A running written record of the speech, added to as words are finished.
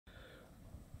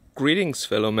Greetings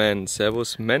fellow men,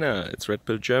 Servus Männer, it's Red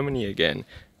Pill Germany again.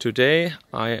 Today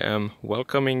I am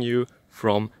welcoming you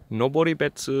from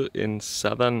Noboribetsu in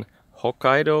southern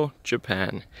Hokkaido,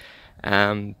 Japan.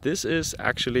 This is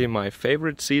actually my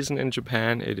favorite season in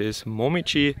Japan. It is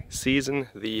Momichi season,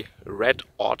 the red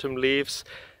autumn leaves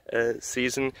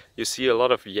season. You see a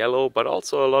lot of yellow but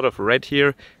also a lot of red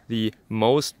here. The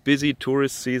most busy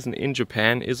tourist season in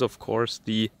Japan is of course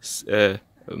the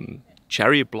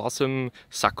cherry blossom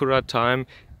sakura time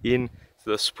in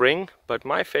the spring, but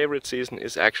my favorite season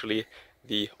is actually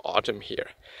the autumn here.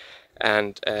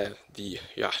 And the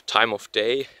time of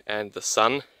day and the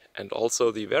sun, and also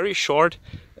the very short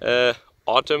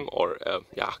autumn or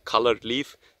colored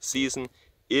leaf season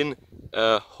in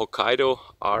Hokkaido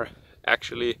are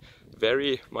actually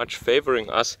very much favoring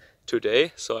us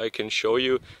today. So I can show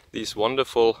you these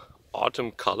wonderful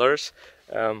autumn colors.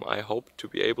 I hope to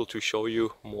be able to show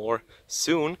you more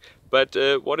soon. But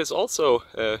what is also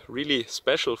really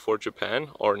special for Japan,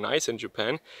 or nice in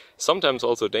Japan, sometimes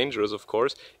also dangerous of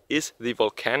course, is the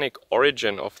volcanic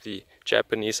origin of the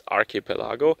Japanese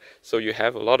archipelago. So you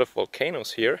have a lot of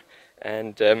volcanoes here,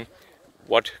 and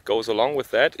what goes along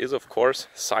with that is of course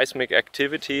seismic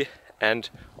activity and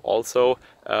also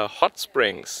hot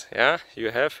springs. Yeah,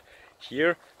 you have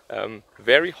here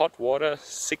very hot water,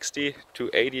 60 to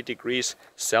 80 degrees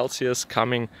Celsius,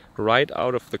 coming right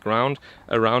out of the ground.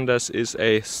 Around us is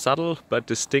a subtle but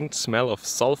distinct smell of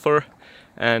sulfur,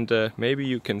 and maybe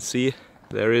you can see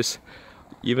there is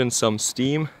even some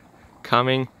steam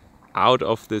coming out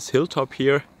of this hilltop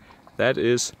here. That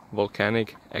is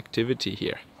volcanic activity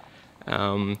here.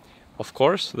 Of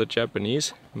course, the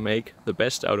Japanese make the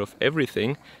best out of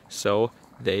everything, so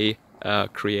they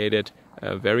created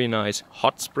very nice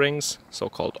hot springs,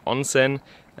 so-called onsen,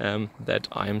 that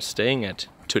I'm staying at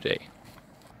today.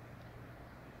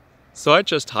 So I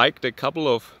just hiked a couple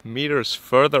of meters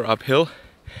further uphill,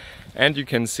 and you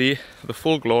can see the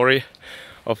full glory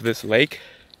of this lake,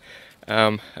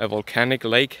 a volcanic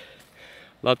lake.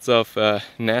 Lots of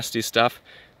nasty stuff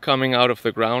coming out of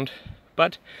the ground,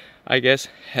 but I guess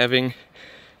having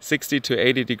 60 to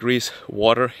 80 degrees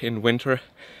water in winter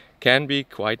can be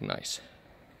quite nice.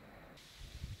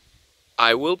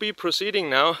 I will be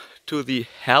proceeding now to the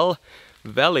Hell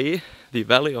Valley, the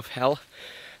Valley of Hell,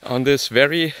 on this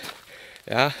very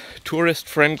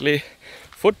tourist-friendly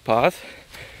footpath.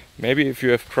 Maybe if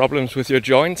you have problems with your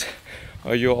joints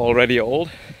or you're already old,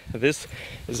 this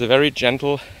is a very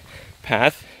gentle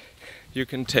path you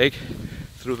can take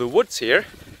through the woods here.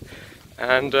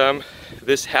 And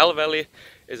this Hell Valley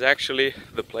is actually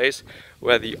the place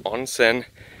where the onsen,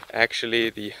 actually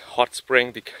the hot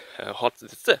spring,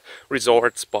 it's a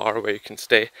resort spa where you can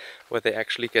stay, where they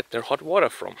actually get their hot water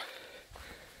from.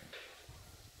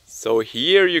 So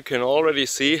here you can already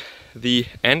see the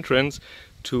entrance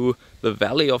to the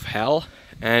Valley of Hell,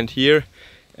 and here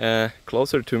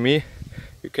closer to me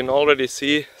you can already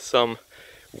see some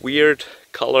weird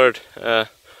colored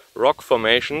rock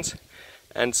formations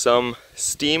and some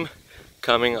steam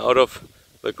coming out of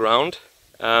the ground.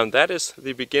 That is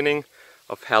the beginning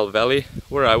of Hell Valley,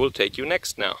 where I will take you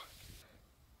next now.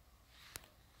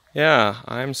 Yeah,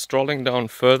 I'm strolling down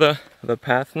further the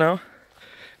path now.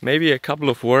 Maybe a couple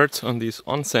of words on these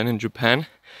onsen in Japan.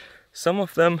 Some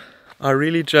of them are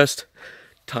really just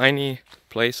tiny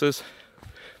places,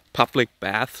 public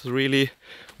baths really,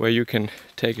 where you can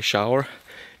take a shower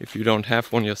if you don't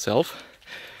have one yourself.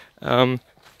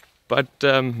 But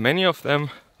many of them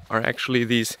are actually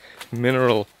these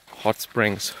mineral hot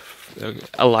springs,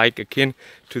 alike akin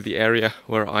to the area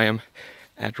where I am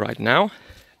at right now.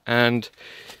 And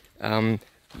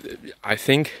I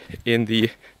think in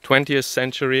the 20th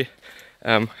century,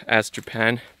 as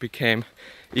Japan became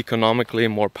economically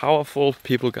more powerful,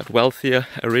 people got wealthier,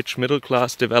 a rich middle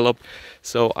class developed.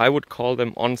 So I would call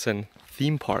them onsen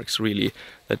theme parks really,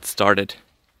 that started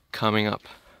coming up.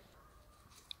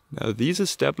 Now these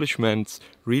establishments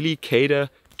really cater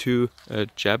to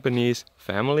Japanese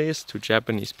families, to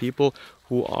Japanese people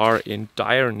who are in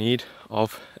dire need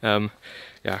of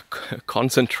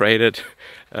concentrated,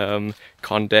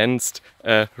 condensed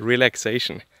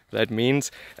relaxation. That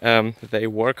means they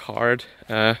work hard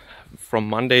from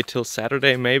Monday till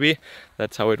Saturday maybe.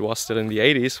 That's how it was still in the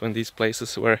 80s when these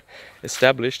places were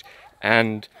established,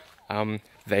 and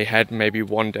they had maybe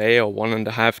 1 day or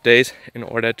 1.5 days in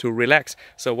order to relax.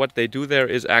 So what they do there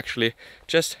is actually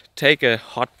just take a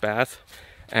hot bath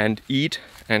and eat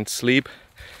and sleep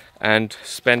and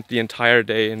spend the entire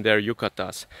day in their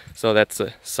yukatas. So that's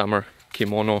a summer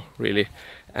kimono really,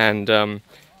 and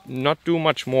not do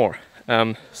much more.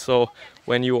 So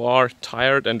when you are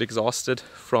tired and exhausted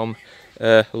from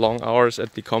long hours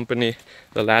at the company,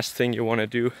 the last thing you want to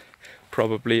do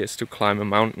probably is to climb a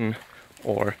mountain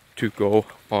or to go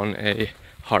on a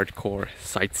hardcore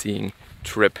sightseeing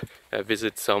trip,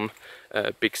 visit some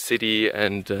big city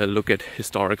and look at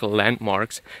historical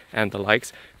landmarks and the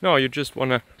likes. No, you just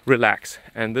want to relax,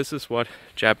 and this is what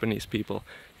Japanese people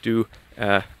do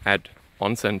at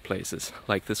onsen places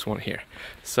like this one here.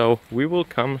 So we will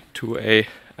come to a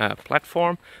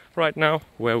platform right now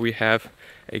where we have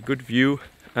a good view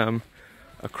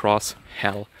across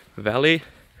Hell Valley.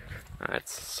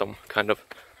 It's some kind of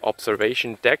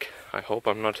observation deck. I hope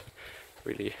I'm not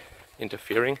really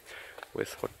interfering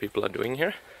with what people are doing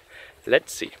here.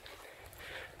 Let's see.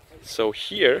 So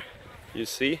here you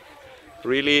see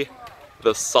really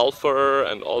the sulfur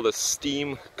and all the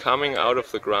steam coming out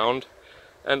of the ground,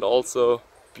 and also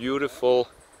beautiful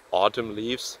autumn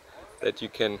leaves that you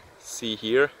can see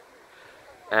here.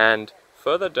 And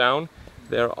further down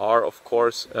there are of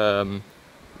course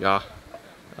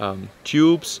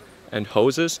tubes and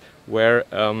hoses where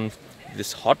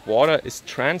this hot water is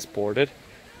transported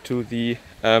to the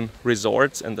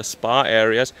resorts and the spa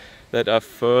areas that are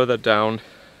further down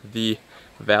the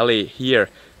valley here.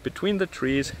 Between the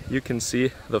trees you can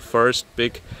see the first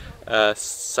big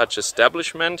such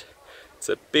establishment. It's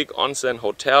a big onsen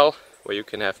hotel where you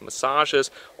can have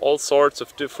massages, all sorts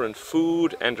of different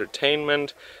food,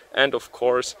 entertainment, and of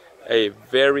course a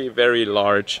very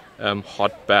large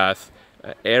hot bath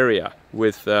area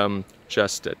with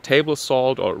just table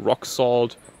salt or rock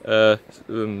salt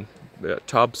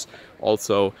tubs,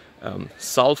 also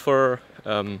sulfur,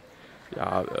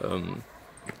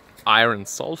 iron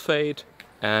sulfate,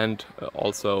 and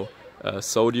also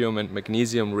sodium and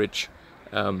magnesium rich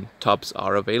tubs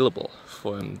are available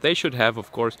for them. They should have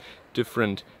of course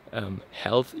different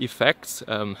health effects,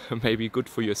 maybe good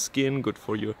for your skin, good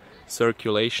for your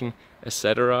circulation,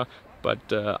 etc. But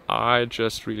I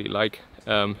just really like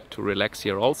to relax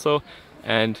here also,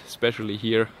 and especially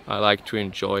here I like to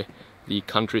enjoy the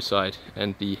countryside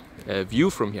and the view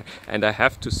from here. And I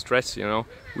have to stress, you know,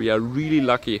 we are really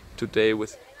lucky today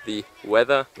with the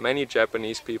weather. Many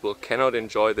Japanese people cannot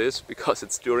enjoy this because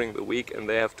it's during the week and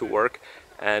they have to work.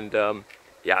 And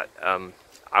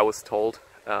I was told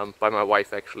by my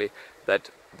wife actually that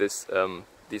these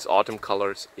autumn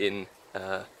colors in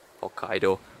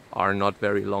Hokkaido are not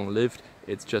very long lived.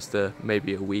 It's just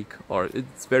maybe a week, or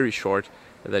it's very short,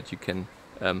 that you can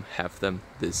have them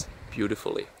this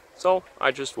beautifully. So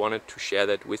I just wanted to share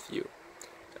that with you.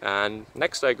 And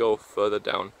next I go further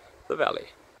down the valley.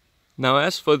 Now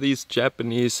as for these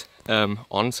Japanese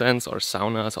onsens or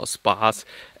saunas or spas,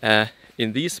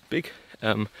 in these big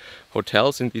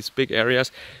hotels, in these big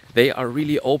areas, they are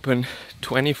really open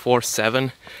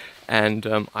 24/7.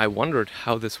 And I wondered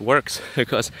how this works,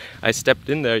 because I stepped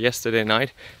in there yesterday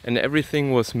night and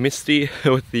everything was misty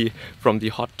with from the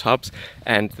hot tubs,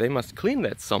 and they must clean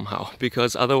that somehow,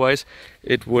 because otherwise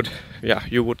it would,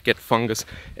 you would get fungus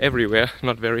everywhere,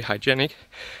 not very hygienic.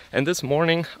 And this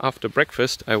morning after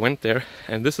breakfast I went there,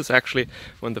 and this is actually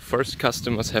when the first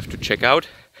customers have to check out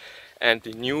and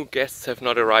the new guests have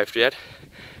not arrived yet.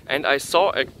 And I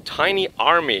saw a tiny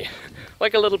army,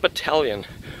 like a little battalion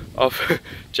of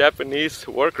Japanese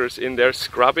workers in there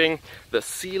scrubbing the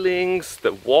ceilings,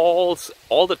 the walls.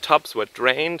 All the tubs were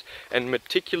drained and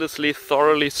meticulously,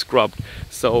 thoroughly scrubbed.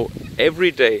 So every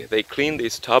day they clean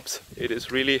these tubs. It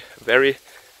is really very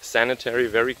sanitary,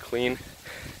 very clean.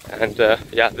 And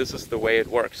this is the way it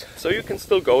works. So you can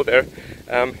still go there.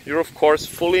 You're of course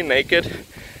fully naked,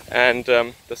 and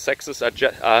the sexes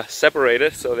are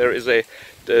separated. So there is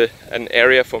an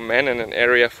area for men and an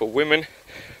area for women.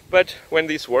 But when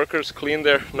these workers clean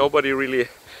there, nobody really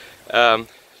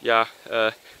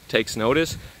takes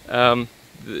notice.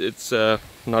 It's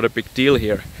not a big deal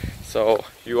here. So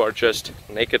you are just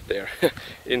naked there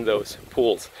in those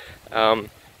pools.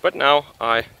 But now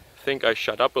I think I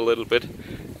shut up a little bit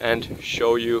and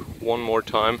show you one more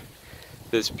time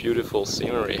this beautiful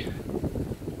scenery.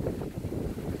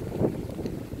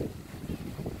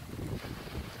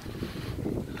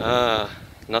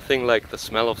 Nothing like the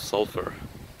smell of sulfur.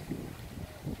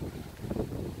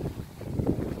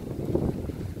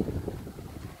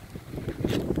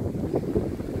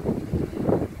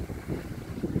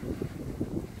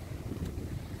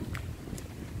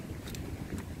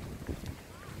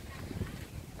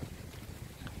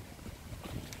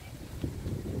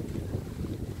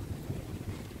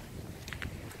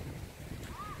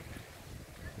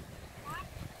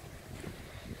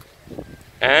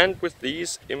 And with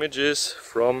these images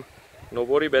from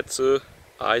Noboribetsu,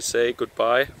 I say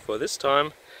goodbye for this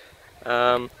time.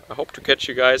 I hope to catch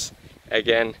you guys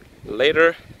again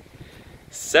later.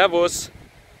 Servus,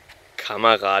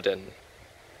 Kameraden.